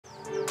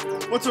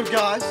What's up,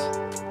 guys?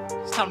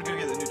 It's time to go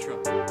get the new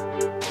truck.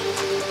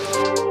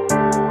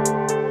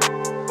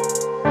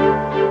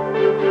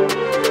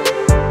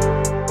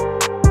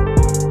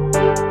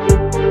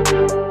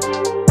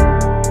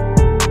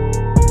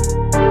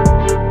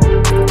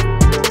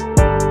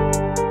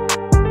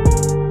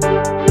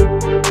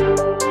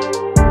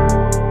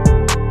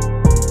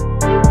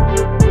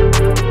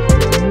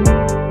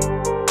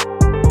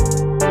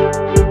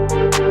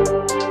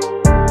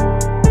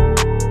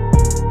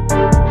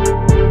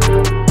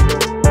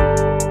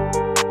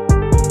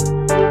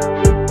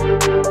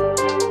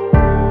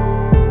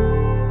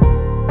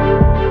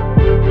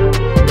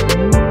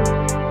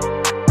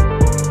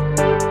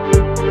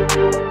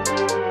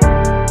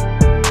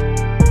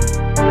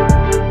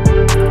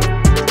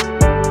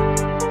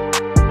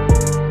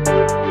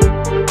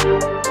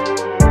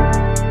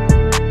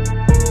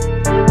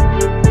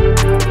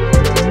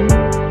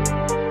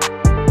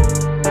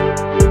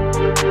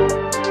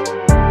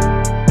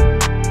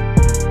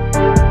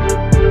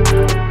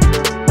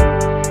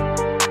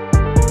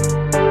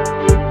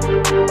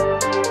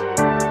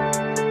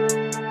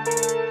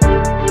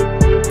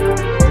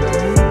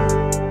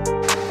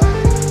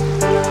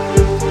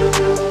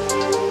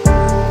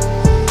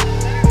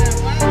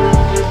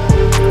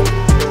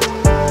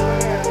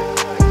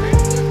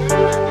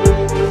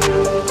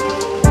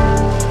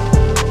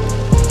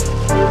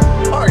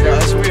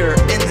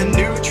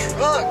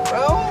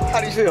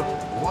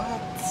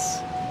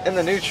 In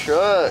the new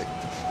truck.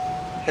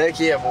 Heck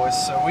yeah,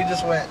 boys. So we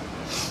just went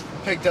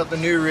and picked up the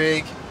new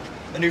rig,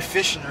 the new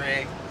fishing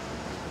rig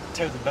to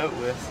tow the boat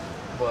with.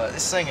 But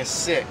this thing is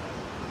sick.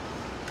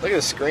 Look at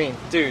the screen.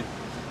 Dude,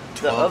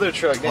 the other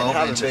truck didn't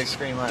have a big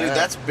screen like that. Dude,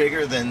 that's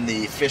bigger than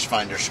the fish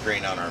finder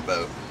screen on our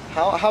boat.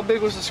 How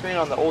big was the screen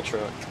on the old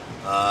truck?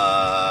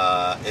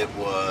 It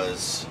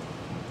was,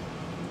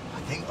 I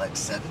think, like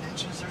 7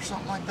 inches or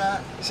something like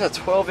that. It's a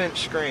 12-inch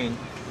screen.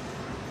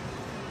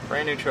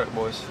 Brand new truck,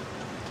 boys.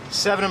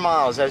 7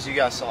 miles, as you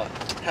guys saw it.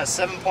 It has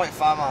 7.5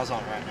 miles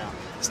on it right now.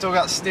 Still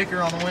got sticker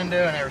on the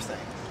window and everything.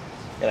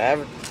 Got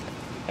an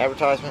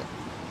advertisement.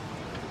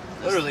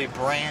 Literally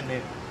brand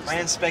new.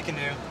 Brand spanking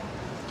new.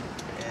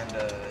 And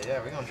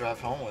yeah, we're gonna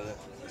drive home with it.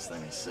 This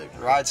thing is sick.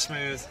 Ride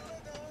smooth.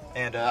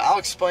 And I'll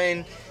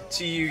explain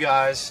to you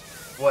guys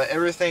what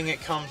everything it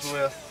comes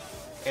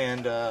with.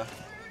 And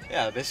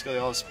yeah, basically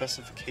all the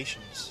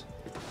specifications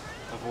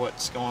of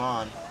what's going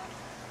on.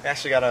 We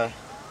actually got a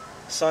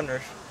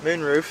sunroof,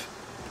 moonroof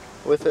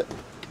with it.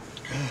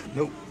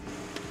 Nope.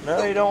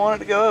 No, you don't want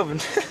it to go open.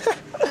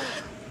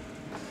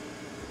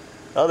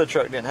 The other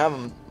truck didn't have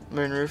a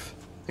moonroof.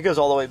 It goes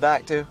all the way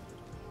back too.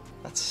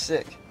 That's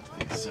sick.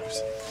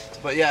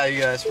 But yeah, you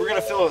guys, we're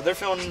gonna fill it. They're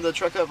filling the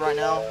truck up right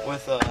now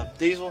with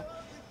diesel.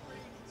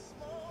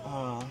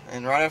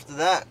 And right after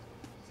that,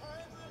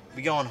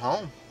 we going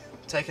home.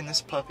 Taking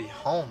this puppy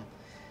home.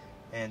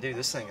 And dude,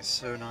 this thing is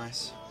so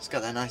nice. It's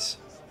got that nice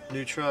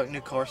new truck,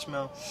 new car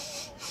smell.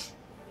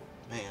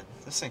 Man,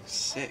 this thing's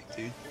sick,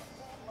 dude.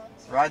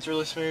 The ride's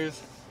really smooth.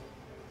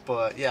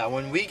 But yeah,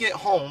 when we get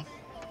home,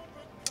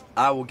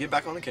 I will get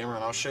back on the camera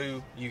and I'll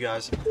show you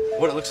guys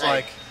what it looks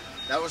like.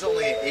 That was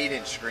only an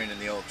 8-inch screen in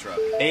the old truck.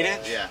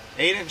 8-inch? Yeah.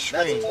 8-inch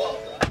screen. That's a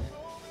 12, right?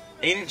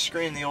 8-inch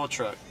screen in the old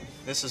truck.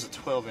 This is a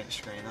 12-inch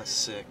screen. That's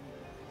sick.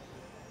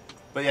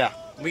 But yeah,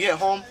 when we get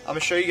home, I'm going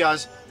to show you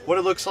guys what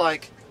it looks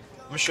like.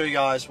 I'm going to show you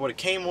guys what it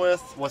came with,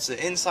 what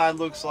the inside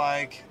looks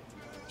like.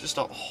 Just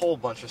a whole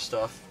bunch of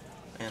stuff.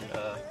 And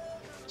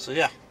so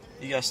yeah,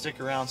 you guys stick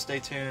around, stay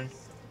tuned.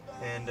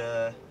 And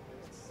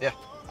yeah,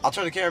 I'll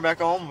turn the camera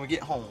back on when we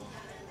get home.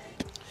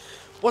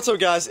 What's up,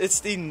 guys? It's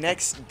the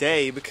next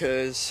day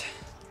because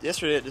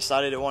yesterday it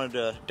decided it wanted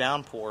to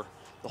downpour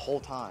the whole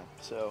time.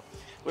 So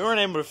we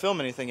weren't able to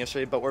film anything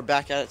yesterday, but we're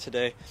back at it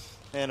today.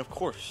 And of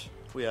course,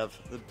 we have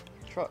the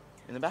truck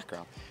in the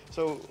background.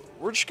 So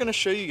we're just gonna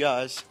show you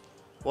guys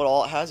what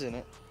all it has in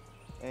it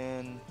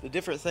and the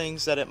different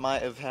things that it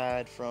might have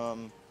had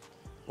from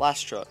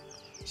last truck.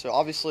 So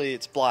obviously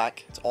it's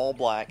black, it's all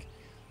black.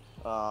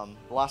 The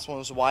last one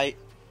was white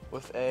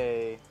with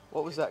a,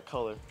 what was that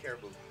color?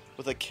 Caribou.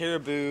 With a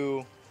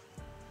caribou,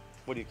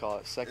 what do you call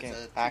it? Second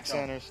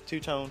accent or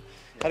two-tone.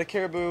 Yeah. Had a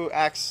caribou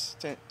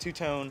accent,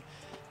 two-tone,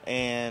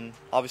 and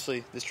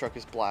obviously this truck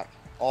is black,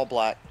 all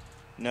black,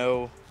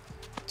 no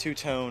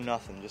two-tone,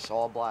 nothing, just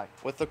all black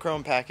with the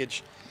chrome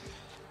package.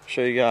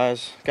 Show you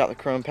guys, got the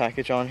chrome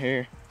package on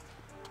here,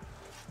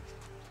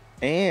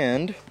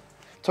 and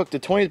took the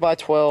 20s by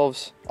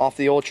 12s off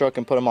the old truck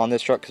and put them on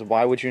this truck because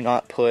why would you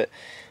not put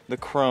the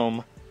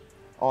chrome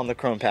on the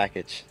chrome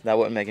package? That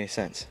wouldn't make any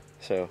sense.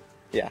 So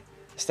yeah,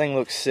 this thing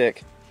looks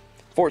sick.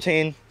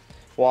 14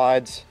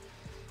 wides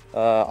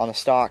on the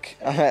stock.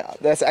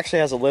 That actually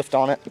has a lift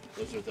on it.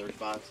 Those are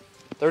 35s.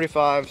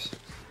 35s.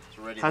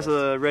 Has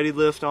lift. a ready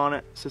lift on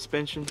it.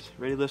 Suspensions,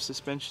 ready lift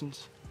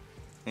suspensions.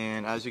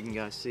 And as you can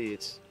guys see,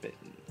 it's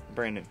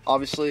brand new.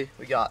 Obviously,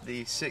 we got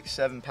the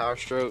 6.7 power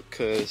stroke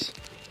because,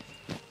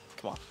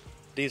 come on,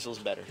 diesel's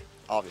better.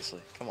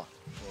 Obviously, come on.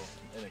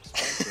 Well,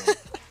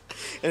 inexpensive.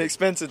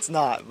 Inexpensive it's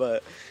not,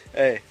 but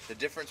hey. The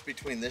difference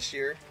between this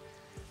year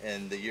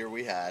and the year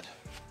we had,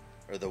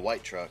 or the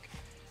white truck,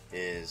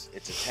 it's a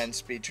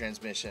 10-speed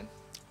transmission.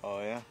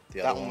 Oh yeah. The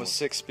that other one was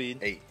 6-speed.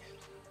 8.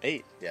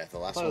 8. Yeah, the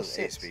last one was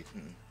 8-speed.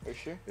 Are you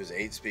sure? It was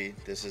 8-speed.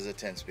 This is a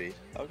 10-speed.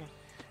 Okay.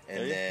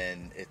 And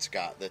then it's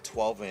got the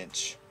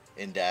 12-inch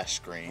in-dash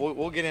screen.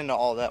 We'll get into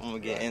all that when we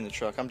get in the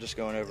truck. I'm just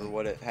going over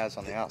what it has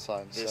on the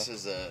outside. This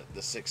is the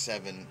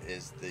 6.7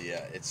 is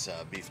the it's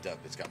beefed up.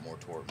 It's got more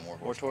torque, more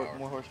horsepower.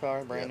 More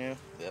horsepower, brand new.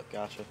 Yep.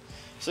 Gotcha.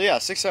 So yeah,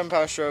 6.7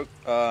 power stroke.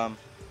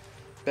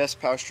 Best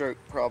power stroke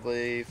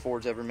probably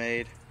Ford's ever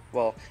made.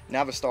 Well,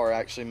 Navistar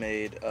actually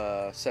made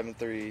 7.3,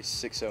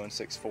 6.0, and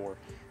 6.4.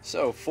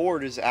 So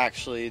Ford is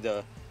actually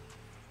the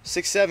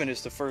 6.7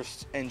 is the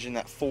first engine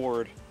that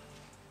Ford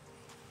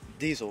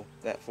diesel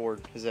that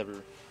Ford has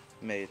ever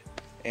made,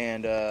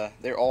 and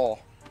they're all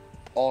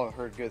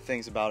heard good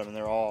things about them,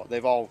 and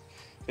they've all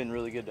been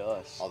really good to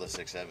us. All the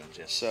 6.7s,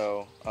 yes.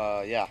 So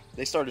yeah,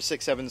 they started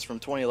 6.7s from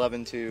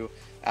 2011 to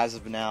as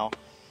of now.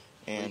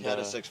 And we had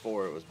a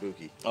 6.4. It was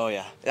Buki. Oh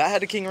yeah, that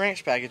had a King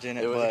Ranch package in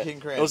it, but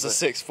it was a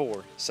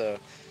 6.4. So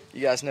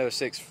you guys know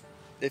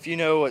if you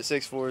know what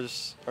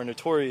 6.4s are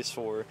notorious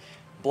for,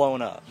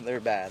 blowing up. They're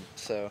bad.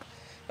 So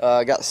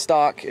got the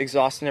stock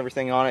exhaust and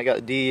everything on it.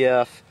 Got the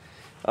DEF.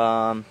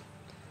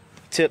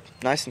 Tip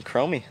nice and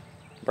chromy,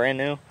 brand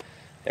new.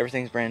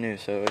 Everything's brand new,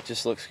 so it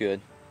just looks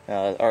good.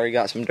 Already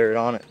got some dirt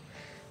on it.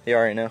 You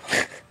already know.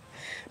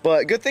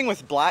 But good thing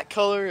with black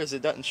color is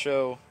it doesn't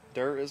show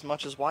dirt as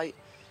much as white.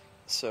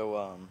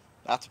 So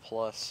that's a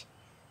plus.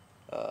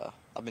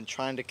 I've been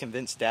trying to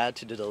convince Dad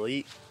to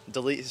delete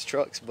his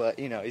trucks, but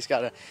you know he's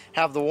got to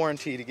have the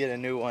warranty to get a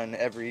new one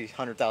every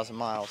 100,000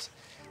 miles.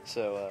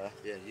 So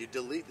yeah, you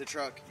delete the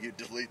truck, you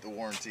delete the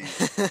warranty.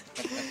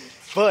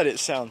 But it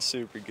sounds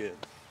super good.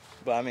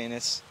 But I mean,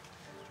 it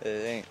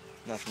ain't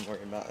nothing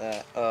worrying about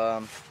that.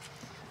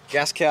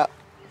 Gas cap,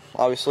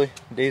 obviously,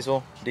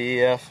 diesel,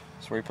 DEF.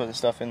 That's where you put the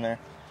stuff in there.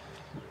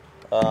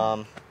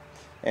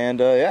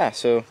 Yeah,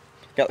 so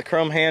got the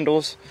chrome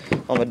handles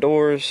on the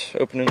doors,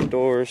 opening the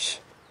doors,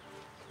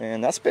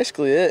 and that's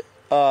basically it.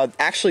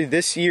 Actually,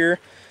 this year,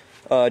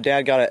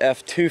 Dad got an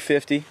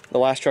F-250. The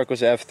last truck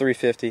was an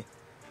F-350.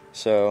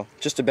 So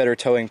just a better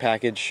towing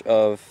package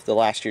of the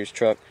last year's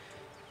truck.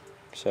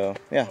 So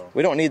yeah,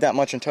 we don't need that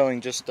much in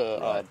towing, just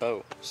a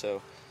boat.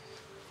 So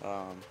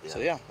so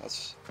yeah,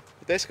 that's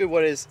basically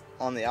what is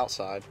on the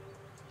outside.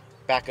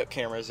 Backup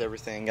cameras,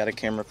 everything. Got a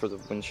camera for the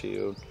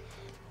windshield,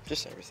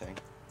 just everything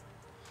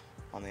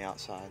on the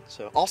outside.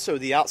 So also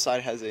the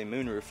outside has a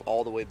moonroof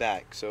all the way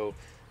back. So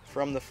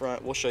from the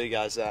front, we'll show you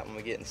guys that when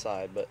we get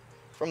inside. But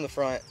from the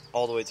front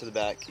all the way to the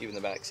back, even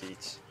the back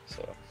seats.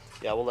 So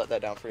yeah, we'll let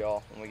that down for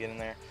y'all when we get in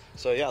there.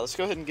 So yeah, let's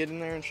go ahead and get in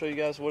there and show you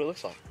guys what it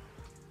looks like.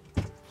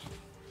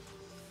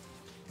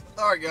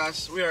 Alright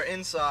guys, we are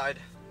inside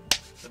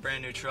the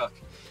brand new truck,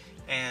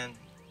 and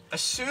as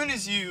soon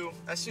as you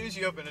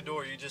open the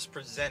door, you're just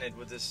presented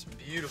with this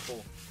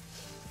beautiful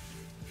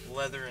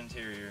leather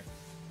interior.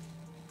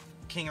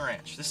 King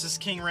Ranch. This is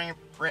King Ranch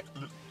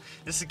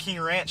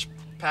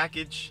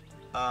package.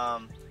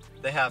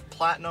 They have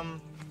platinum,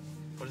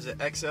 what is it,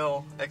 XL,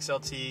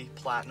 XLT,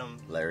 platinum,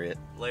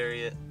 Lariat,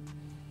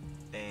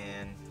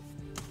 and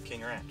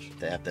King Ranch.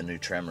 They have the new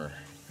tremor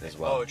as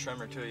well. Oh, a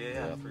tremor too,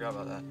 yeah, I forgot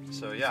about that.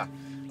 So yeah,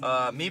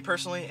 me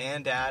personally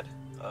and Dad,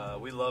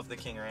 we love the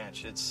King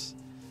Ranch. It's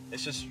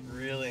just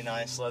really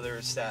nice leather.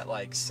 It's that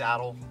like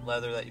saddle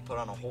leather that you put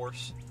on a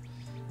horse,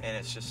 and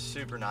it's just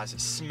super nice.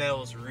 It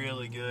smells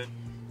really good.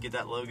 Get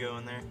that logo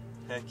in there.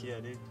 Heck yeah,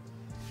 dude.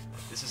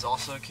 This is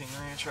also King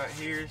Ranch right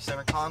here.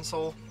 Center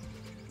console.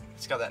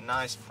 It's got that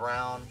nice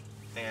brown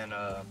and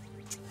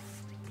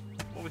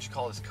what would you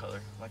call this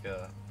color? Like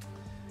a,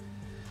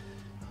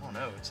 I don't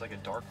know. It's like a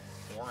dark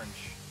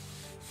orange.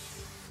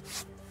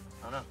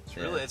 I don't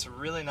know. It's a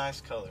really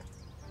nice color,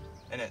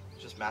 and it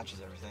just matches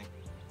everything.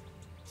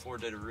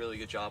 Ford did a really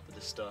good job with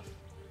this stuff.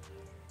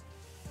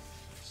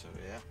 So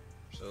yeah.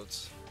 So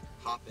let's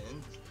hop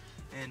in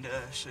and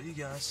show you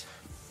guys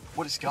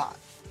what it's got.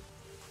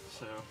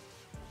 So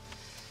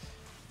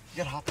you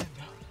gotta hop in,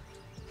 bro.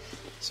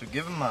 So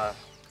give them a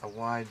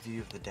wide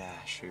view of the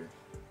dash here.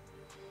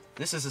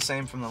 This is the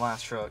same from the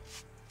last truck.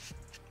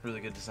 Really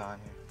good design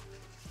here.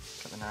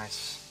 Got the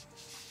nice.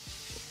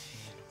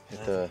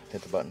 Hit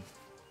the button.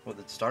 What,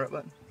 the startup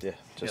button? Yeah,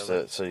 just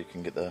so you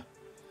can get the.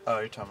 Oh,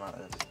 you're talking about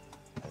this.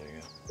 There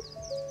you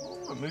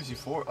go. Ooh, it moves you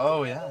forward.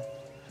 Oh yeah,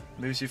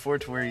 moves you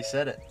forward to where you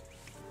set it.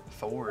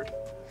 Forward.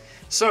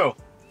 So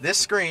this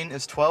screen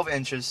is 12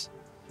 inches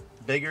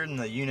bigger than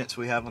the units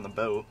we have on the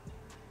boat.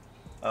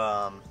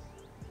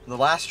 The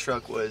last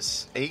truck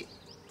was 8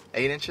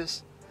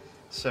 inches.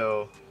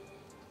 So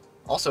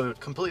also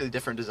completely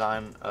different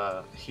design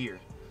here.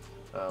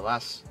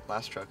 Last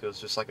truck, it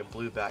was just like a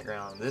blue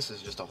background. This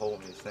is just a whole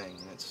new thing,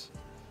 and it's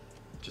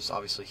just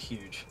obviously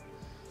huge.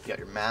 You got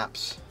your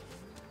maps.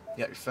 You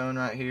got your phone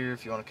right here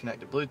if you want to connect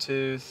to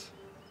Bluetooth.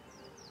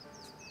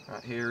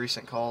 Right here,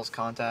 recent calls,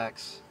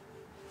 contacts.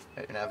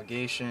 Got your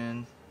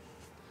navigation.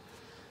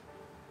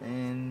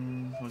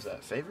 And what was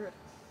that, favorite?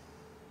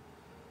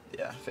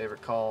 Yeah,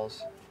 favorite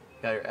calls.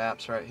 Got your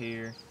apps right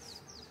here.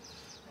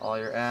 all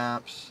your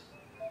apps.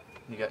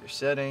 You got your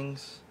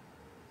settings.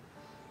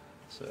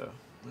 So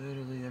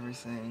literally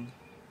everything.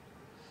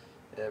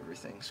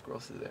 Scroll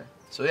through there.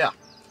 So yeah,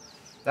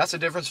 that's the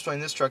difference between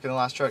this truck and the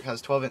last truck. It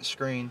has 12-inch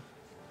screen,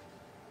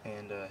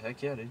 and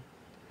heck yeah, dude.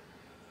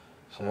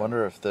 So, I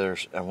wonder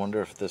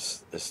if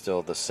this is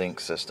still the sync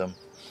system.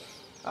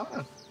 I don't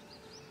know.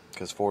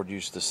 Because Ford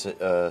used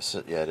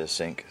to, yeah, it is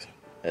sync,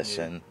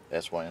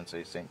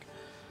 S-Y-N-C, sync.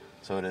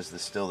 So it is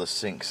still the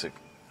sync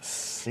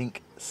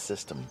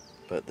system.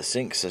 But the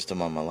sync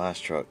system on my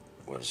last truck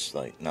was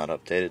like not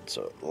updated,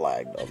 so it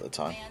lagged all the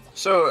time.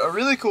 So a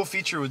really cool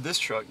feature with this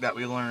truck that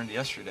we learned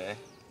yesterday,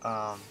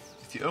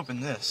 if you open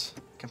this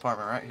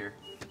compartment right here,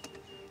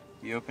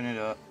 you open it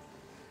up,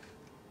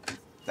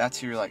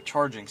 that's your like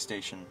charging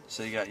station.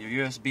 So you got your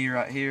USB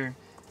right here,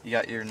 you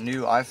got your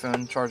new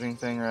iPhone charging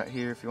thing right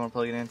here if you want to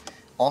plug it in.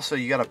 Also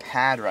you got a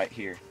pad right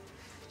here.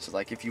 So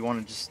like if you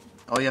want to just,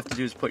 all you have to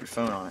do is put your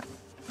phone on it.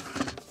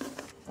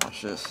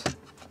 Watch this.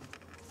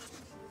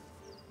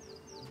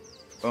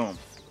 Boom.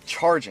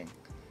 Charging.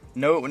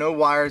 No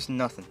wires,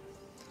 nothing.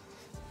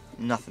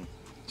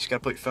 Just gotta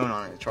put your phone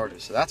on it and charge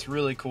it. So that's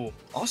really cool.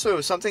 Also,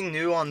 something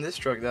new on this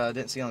truck that I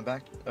didn't see on the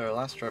back or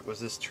last truck was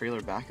this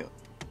trailer backup.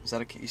 Is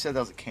that you said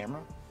that was a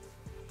camera?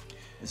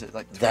 Is it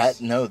like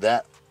that? No,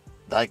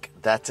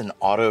 that's an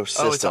auto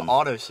system. Oh, it's an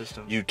auto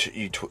system. You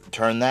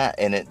turn that,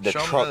 and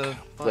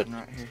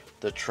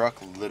the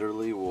truck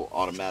literally will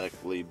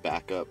automatically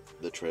back up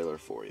the trailer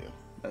for you.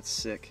 That's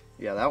sick.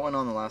 Yeah, that went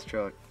on the last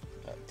truck.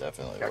 That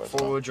definitely got was.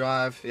 4-wheel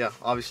drive. Yeah,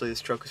 obviously this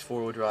truck is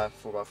 4-wheel drive,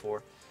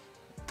 4x4.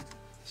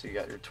 So you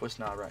got your twist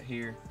knob right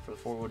here for the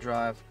 4-wheel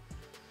drive.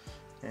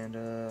 And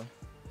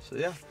so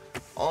yeah.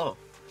 Oh,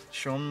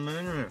 show them the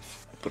moonroof.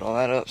 Put all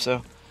that up.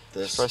 So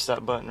just press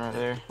that button right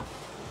there.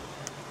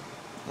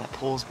 That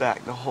pulls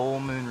back the whole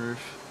moonroof.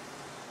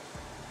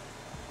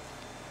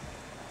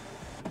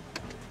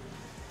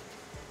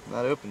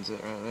 That opens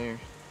it right there.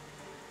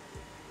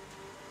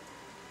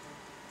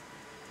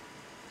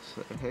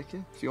 So heck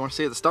yeah. If you want to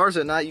see the stars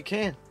at night, you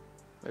can.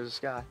 There's the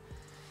sky.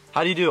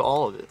 How do you do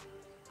all of it?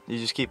 You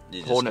just keep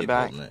holding it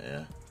back? Holding it,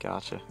 yeah.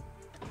 Gotcha.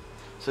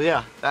 So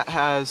yeah, that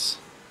has,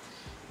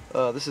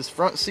 this is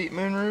front seat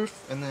moonroof,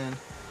 and then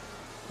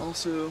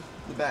also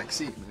the back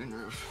seat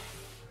moonroof.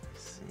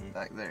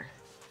 Back there.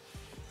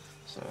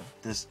 So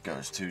this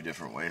goes 2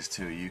 different ways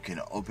too. You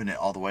can open it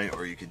all the way,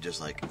 or you could just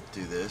like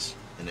do this,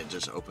 and it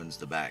just opens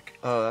the back.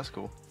 Oh, that's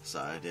cool.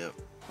 Side, yep.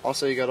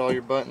 Also, you got all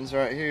your buttons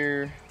right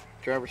here.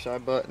 Driver's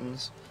side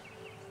buttons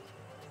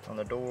on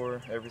the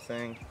door,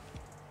 everything.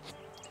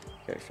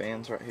 Got your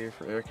fans right here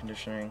for air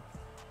conditioning.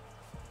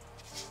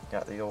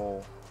 Got the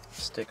old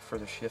stick for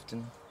the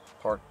shifting,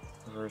 park,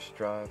 reverse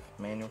drive,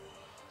 manual.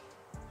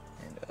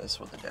 And this is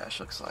what the dash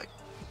looks like.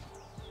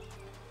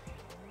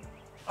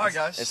 Alright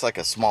guys. It's like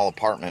a small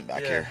apartment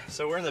back here.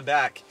 So we're in the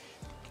back.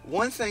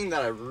 One thing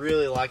that I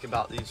really like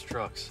about these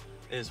trucks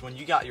is when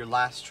you got your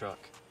last truck,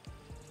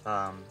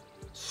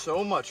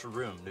 so much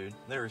room, dude.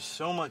 There is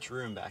so much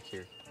room back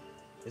here.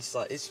 It's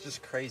like, it's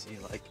just crazy.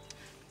 Like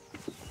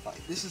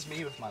this is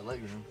me with my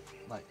leg room.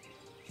 Like,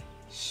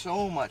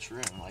 so much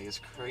room. Like, it's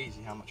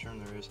crazy how much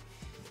room there is.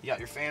 You got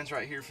your fans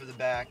right here for the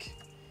back.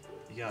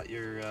 You got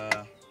your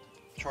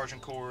charging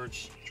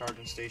cords,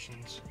 charging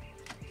stations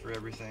for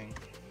everything.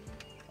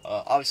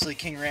 Obviously,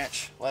 King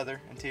Ranch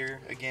leather interior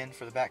again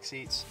for the back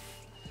seats.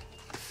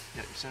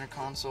 You got your center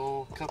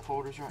console, cup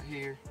holders right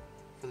here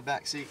for the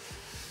back seat,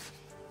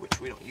 which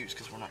we don't use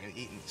because we're not going to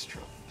eat in this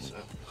truck. So,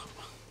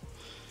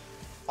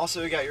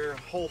 also, you got your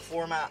whole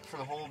floor mat for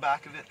the whole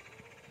back of it.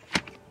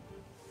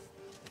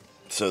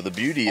 So the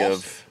beauty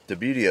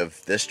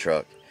of this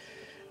truck,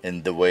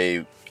 and the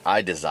way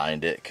I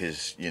designed it,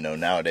 because you know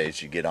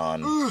nowadays you get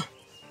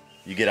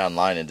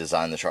online and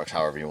design the trucks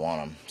however you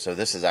want them. So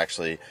this is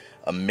actually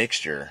a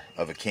mixture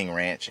of a King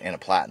Ranch and a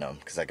Platinum,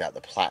 because I got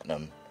the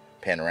Platinum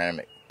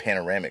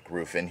panoramic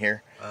roof in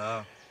here.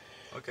 Oh,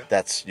 okay.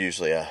 That's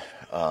usually a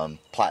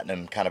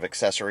Platinum kind of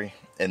accessory.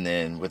 And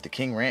then with the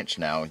King Ranch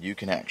now, you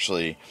can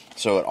actually,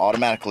 so it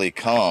automatically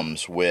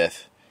comes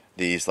with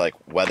these like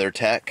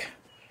WeatherTech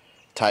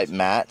type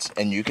mats,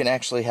 and you can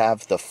actually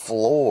have the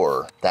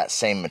floor that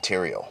same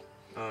material.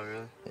 Oh,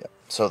 really? Yeah.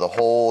 So the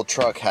whole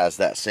truck has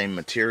that same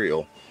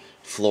material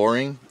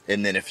flooring,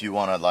 and then if you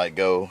want to like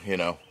go, you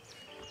know,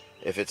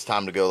 if it's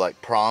time to go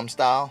like prom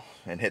style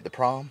and hit the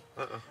prom,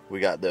 we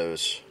got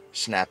those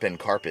snap-in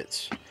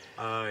carpets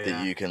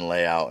that you can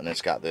lay out, and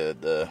it's got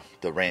the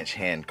ranch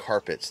hand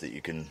carpets that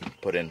you can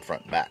put in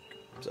front and back.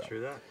 So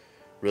true that.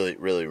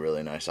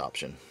 Really nice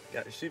option.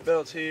 Got your seat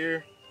belts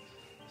here,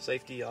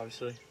 safety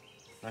obviously.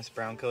 Nice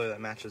brown color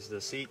that matches the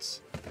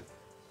seats.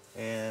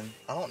 And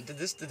did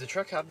the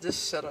truck have this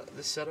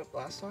setup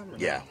last time? Or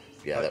yeah,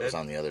 no? That was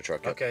on the other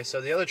truck. Okay,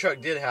 so the other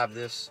truck did have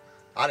this.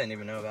 I didn't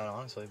even know about it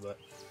honestly, but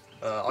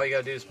all you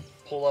gotta do is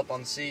pull up on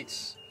the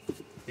seats.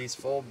 These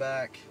fold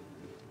back,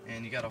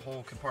 and you got a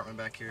whole compartment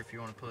back here if you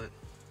want to put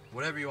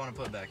whatever you want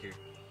to put back here.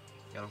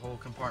 You got a whole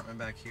compartment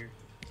back here.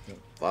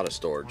 A lot of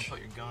storage. You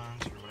want to put your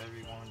guns or whatever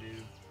you want to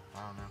do. I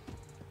don't know.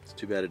 It's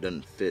too bad it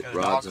doesn't fit got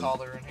rods. A dog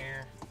collar in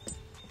here.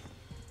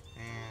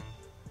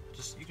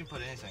 Just you can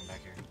put anything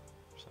back here.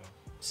 So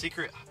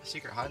secret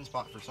hiding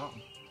spot for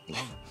something.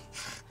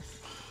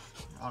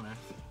 I don't know.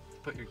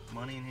 Put your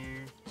money in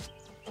here.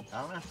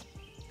 I don't know.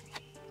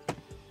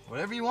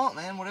 Whatever you want,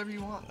 man. Whatever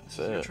you want. It's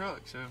your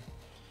truck. So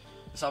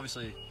it's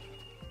obviously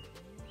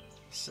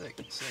sick.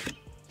 Sick.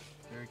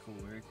 Very cool.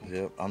 Very cool.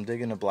 Yep. I'm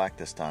digging the black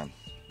this time.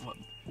 What?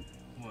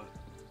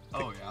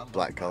 Oh yeah.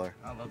 Black color.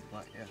 I love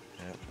black. Yeah.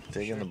 Yep.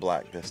 Digging the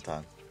black this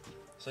time.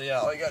 So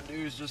yeah, all you gotta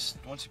do is just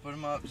once you put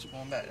them up, just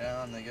pull them back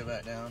down. They go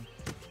back down.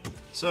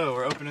 So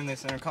we're opening this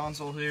center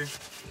console here,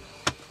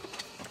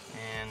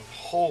 and a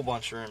whole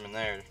bunch of room in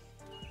there.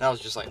 That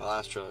was just like the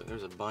last truck.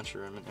 There's a bunch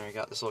of room in there. You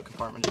got this little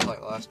compartment just like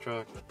the last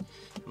truck.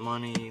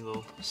 Money,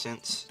 little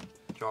cents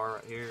jar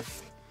right here.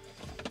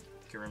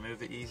 You can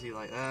remove it easy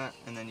like that,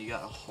 and then you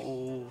got a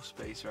whole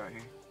space right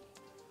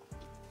here.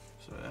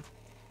 So yeah,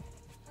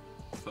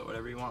 put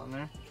whatever you want in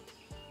there.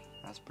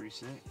 That's pretty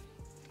sick.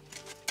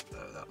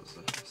 Oh, that was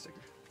the sticker.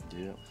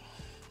 Yeah.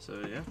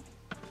 So yeah,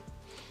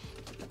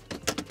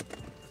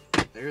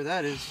 there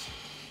that is.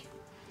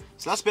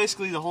 So that's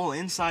basically the whole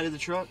inside of the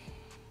truck.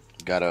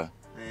 Got a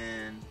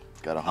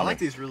I like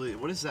these really.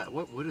 What is that?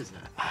 What is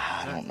that?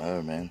 I don't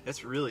know, man.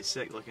 It's really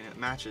sick looking. It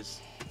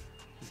matches.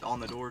 It's on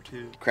the door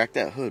too. Crack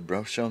that hood,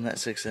 bro. Show them that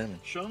 6.7.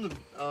 Show them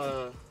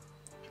the.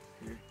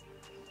 Here.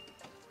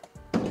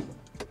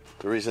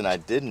 The reason I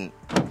didn't.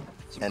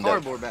 Some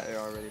cardboard back there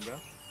already, bro.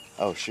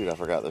 Oh shoot! I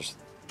forgot. There's.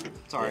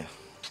 Sorry. Yeah.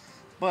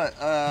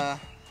 But I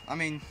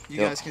mean, you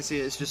guys can see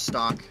it's just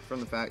stock from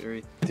the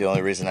factory. The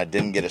only reason I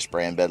didn't get a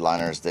spray and bed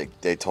liner is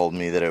that they told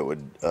me that it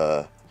would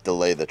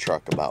delay the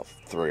truck about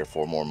 3 or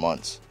 4 more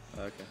months.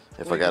 Okay.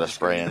 If I got a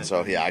spray in,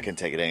 so yeah, I can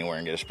take it anywhere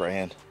and get a spray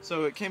hand.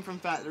 So it came from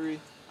factory,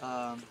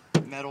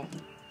 metal.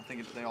 I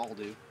think they all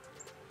do,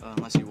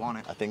 unless you want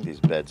it. I think these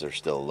beds are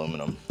still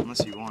aluminum.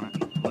 Unless you want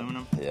it,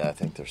 aluminum. Yeah, I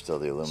think they're still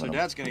the aluminum. So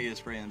Dad's gonna get a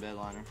spray and bed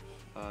liner.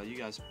 You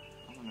guys,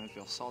 I don't know if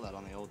y'all saw that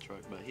on the old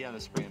truck, but he had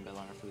a spray and bed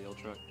liner for the old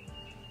truck.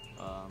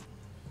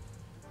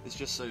 It's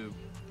just so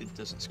it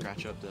doesn't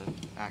scratch up the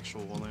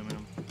actual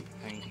aluminum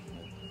paint.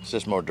 It's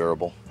just more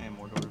durable. And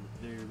more durable.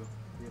 There you go.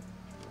 Yep.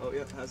 Oh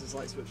yeah, it has this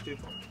light switch too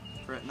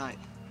for at night.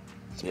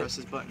 Just press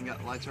this button, got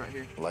the lights right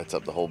here. Lights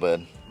up the whole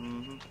bed.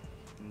 Mm-hmm.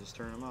 And just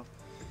turn them off.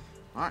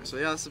 All right, so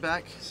yeah, that's the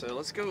back. So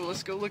let's go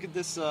look at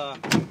this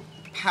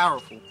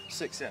powerful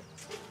 6.7.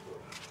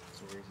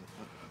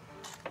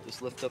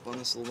 Just lift up on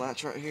this little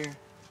latch right here.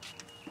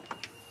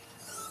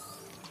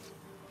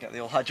 Got the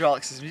old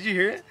hydraulic system. Did you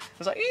hear it? It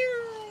was like,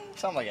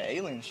 sounded like an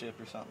alien ship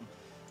or something.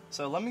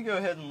 So let me go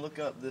ahead and look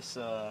up this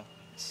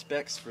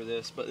specs for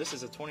this. But this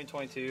is a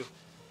 2022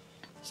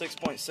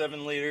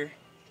 6.7 liter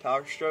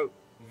Power Stroke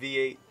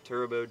V8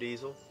 turbo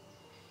diesel.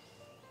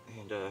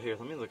 And here,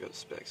 let me look up the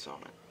specs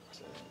on it.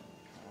 So,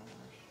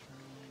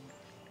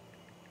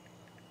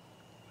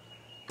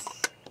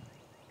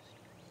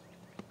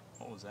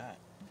 what was that?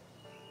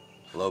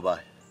 Blow by.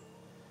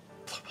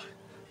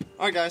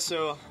 Alright guys,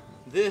 so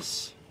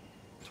this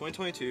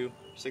 2022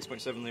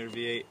 6.7 liter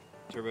V8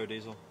 turbo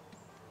diesel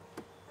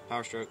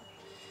Power Stroke.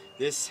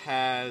 This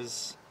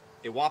has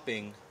a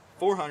whopping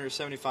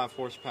 475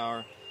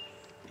 horsepower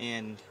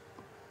and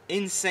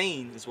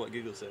insane is what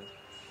Google said.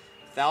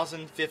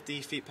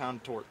 1,050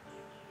 feet-pound torque.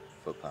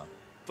 Foot-pound.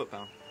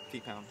 Foot-pound.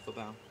 Feet-pound.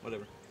 Foot-pound.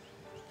 Whatever.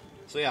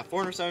 So yeah,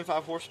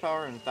 475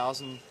 horsepower and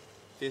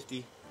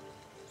 1,050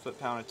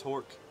 foot-pound of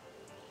torque.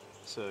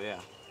 So yeah,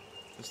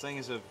 this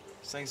thing's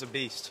a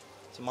beast.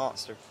 It's a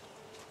monster.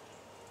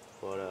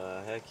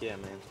 But heck yeah,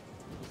 man.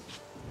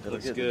 It'll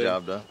Looks get good. the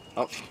job done.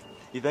 Oh,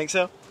 you think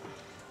so?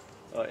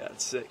 Oh yeah,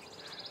 it's sick.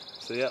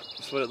 So yeah,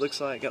 that's what it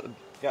looks like.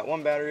 Got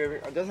one battery over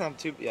here. It doesn't have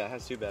two. Yeah, it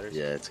has 2 batteries.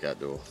 Yeah, it's got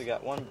dual. So you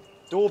got one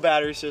dual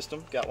battery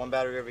system. Got one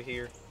battery over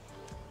here,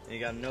 and you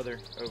got another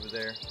over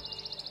there.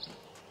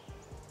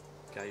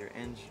 Got your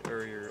engine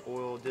or your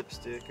oil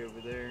dipstick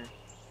over there.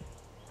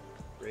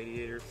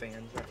 Radiator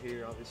fans right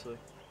here, obviously.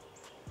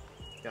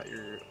 Got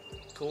your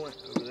coolant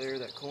over there.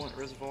 That coolant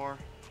reservoir.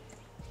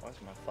 Why is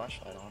my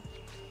flashlight on?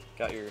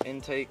 Got your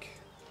intake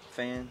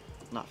fan,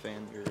 not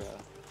fan. Your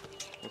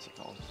what's it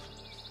called?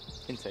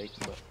 Intake,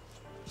 but.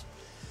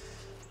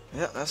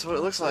 Yeah, that's what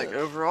it looks like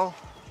overall.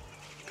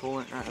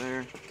 Coolant right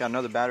there. Got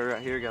another battery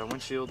right here. Got a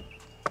windshield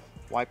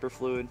wiper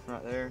fluid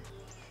right there.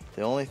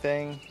 The only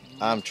thing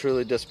I'm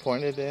truly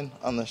disappointed in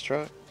on this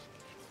truck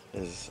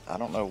is I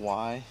don't know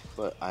why,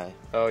 but I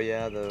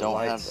don't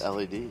lights. have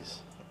LEDs.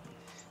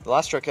 The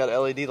last truck had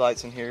LED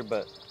lights in here,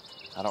 but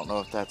I don't know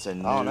if that's a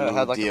new it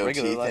had like a DOT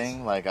regular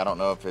thing. Like I don't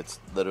know if it's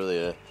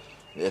literally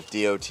if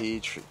DOT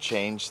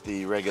changed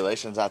the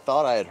regulations. I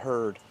thought I had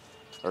heard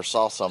or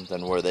saw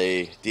something where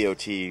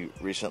DOT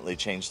recently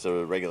changed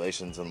the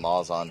regulations and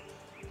laws on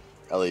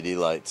LED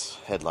lights,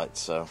 headlights,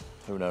 so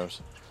who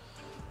knows.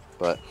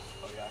 But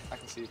oh yeah, I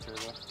can see a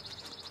turbo.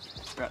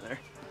 Right there.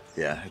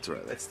 Yeah, it's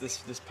right there. It's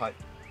this pipe.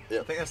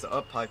 Yep. I think that's the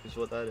up pipe is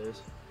what that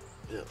is.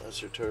 Yeah,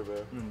 that's your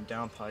turbo. And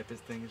down pipe,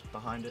 this thing is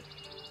behind it.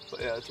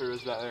 But yeah, the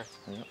turbo's back there.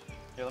 Yep.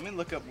 Yeah, let me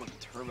look up what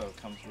the turbo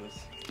comes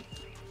with.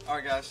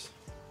 Alright guys,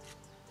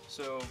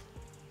 so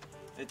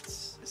it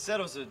said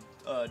it was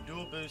a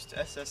dual boost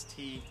SST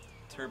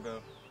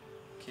turbo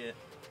kit.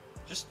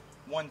 Just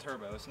one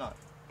turbo. It's not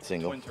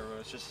Single. twin turbo.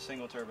 It's just a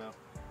single turbo.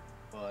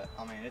 But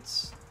I mean,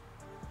 it's.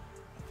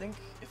 I think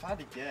if I had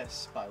to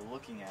guess by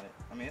looking at it,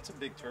 I mean, it's a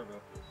big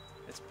turbo.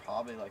 It's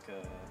probably like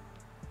a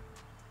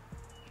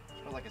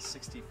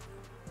 64,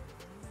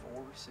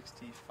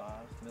 65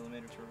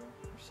 millimeter turbo,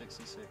 or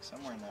 66,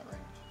 somewhere in that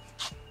range.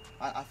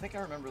 I think I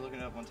remember looking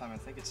it up one time. I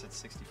think it said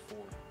 64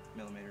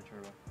 millimeter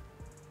turbo.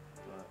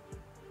 But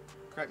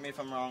correct me if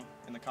I'm wrong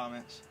in the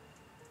comments.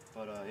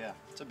 But yeah,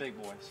 it's a big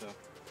boy. So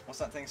once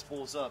that thing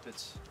spools up,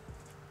 it's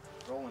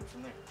rolling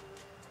from there.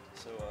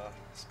 So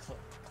let's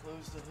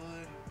close the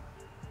hood.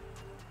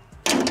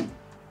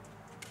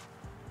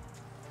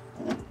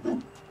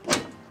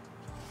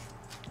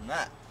 And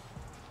that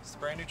is the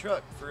brand new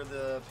truck for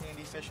the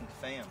P&D Fishing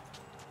fam.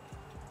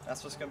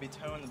 That's what's going to be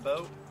towing the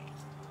boat.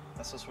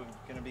 That's what's going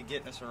to be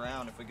getting us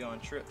around if we go on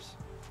trips.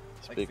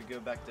 Like if we go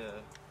back to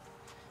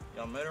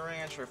Yamamoto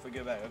Ranch, or if we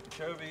go back to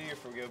Okeechobee, or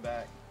if we go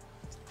back,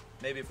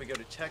 maybe if we go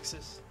to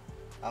Texas.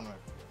 I don't know.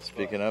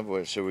 Speaking of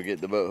which, should we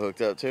get the boat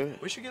hooked up to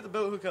it? We should get the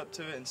boat hooked up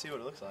to it and see what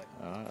it looks like.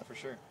 Alright. For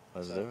sure.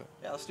 Let's do it.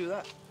 Yeah, let's do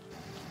that.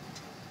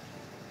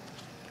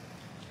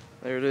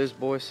 There it is,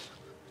 boys.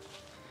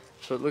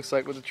 So it looks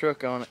like with the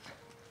truck on it.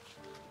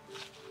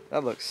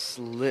 That looks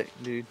slick,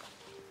 dude.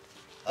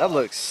 That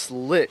looks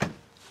slick.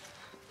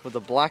 With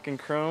the black and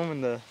chrome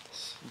and the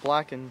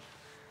black and...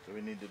 So we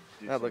need to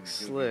do that some looks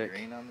slick.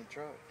 green on the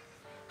truck.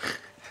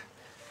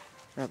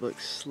 That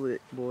looks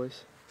slick,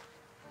 boys.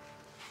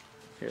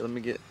 Here, let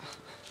me get...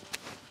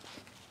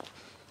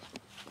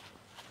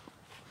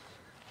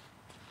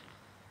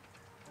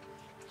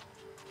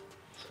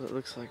 So it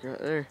looks like right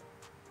there.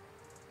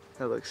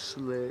 That looks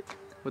slick.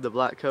 With the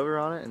black cover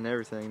on it and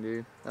everything,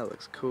 dude. That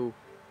looks cool.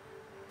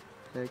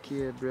 Heck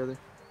yeah, brother.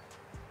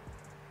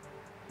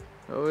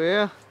 Oh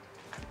yeah.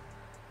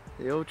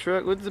 The old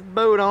truck with the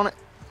boat on it.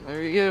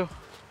 There you go.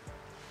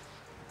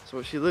 That's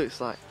what she looks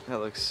like. That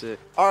looks sick.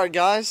 Alright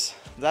guys,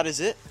 that is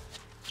it.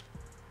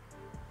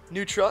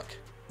 New truck.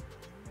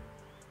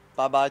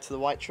 Bye-bye to the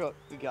white truck.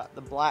 We got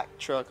the black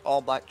truck,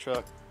 all black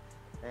truck.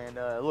 And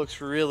it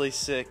looks really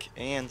sick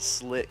and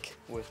slick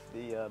with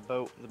the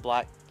boat, the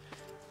black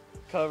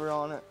cover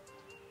on it.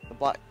 The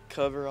black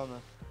cover on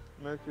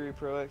the Mercury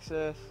Pro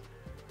XS.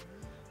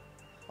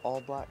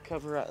 All black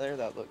cover right there.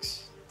 That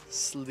looks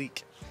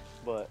sleek.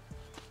 But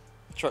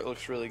the truck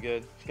looks really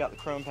good. It's got the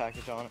chrome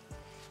package on it.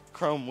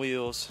 Chrome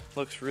wheels.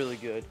 Looks really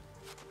good.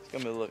 It's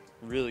going to look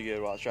really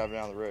good while it's driving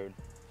down the road.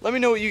 Let me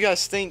know what you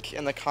guys think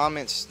in the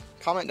comments.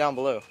 Comment down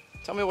below.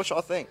 Tell me what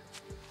y'all think.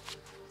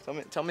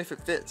 Tell me if it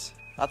fits.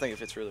 I think it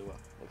fits really well.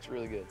 Looks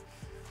really good.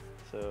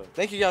 So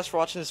thank you guys for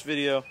watching this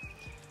video.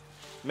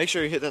 Make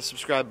sure you hit that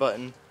subscribe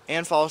button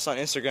and follow us on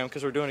Instagram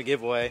because we're doing a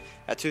giveaway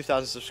at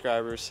 2,000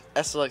 subscribers,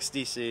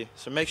 SLXDC.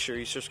 So make sure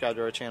you subscribe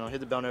to our channel, hit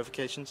the bell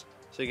notifications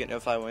so you get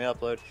notified when we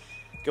upload.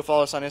 Go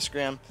follow us on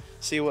Instagram.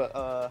 See what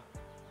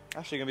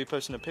actually gonna be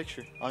posting a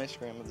picture on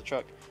Instagram of the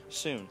truck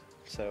soon.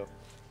 So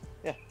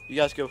yeah, you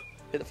guys go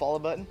hit the follow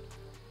button,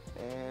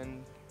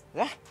 and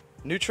yeah,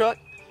 new truck,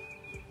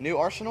 new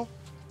arsenal,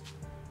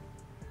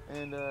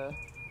 and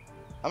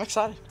I'm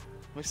excited.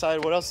 I'm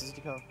excited what else is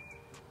to come.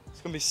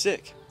 It's gonna be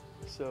sick.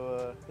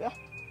 So yeah,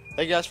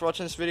 thank you guys for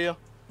watching this video,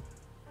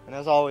 and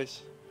as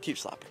always, keep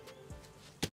slapping.